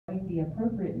the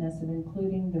appropriateness of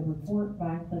including the report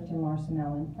by Clifton Larson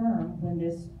Allen firm when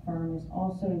this firm is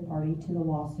also a party to the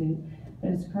lawsuit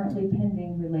that is currently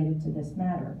pending related to this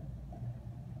matter.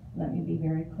 Let me be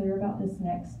very clear about this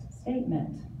next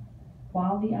statement.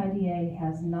 While the IDA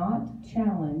has not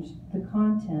challenged the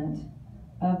content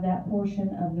of that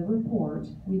portion of the report,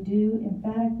 we do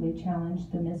emphatically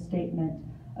challenge the misstatement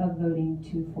of voting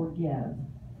to forgive,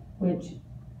 which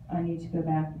I need to go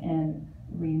back and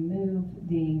remove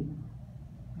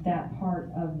that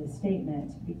part of the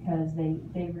statement because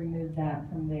they removed that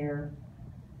from their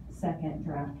second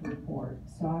draft report.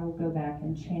 So I will go back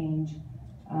and change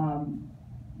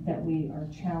that we are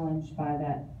challenged by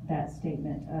that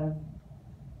statement of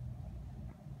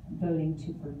voting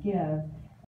to forgive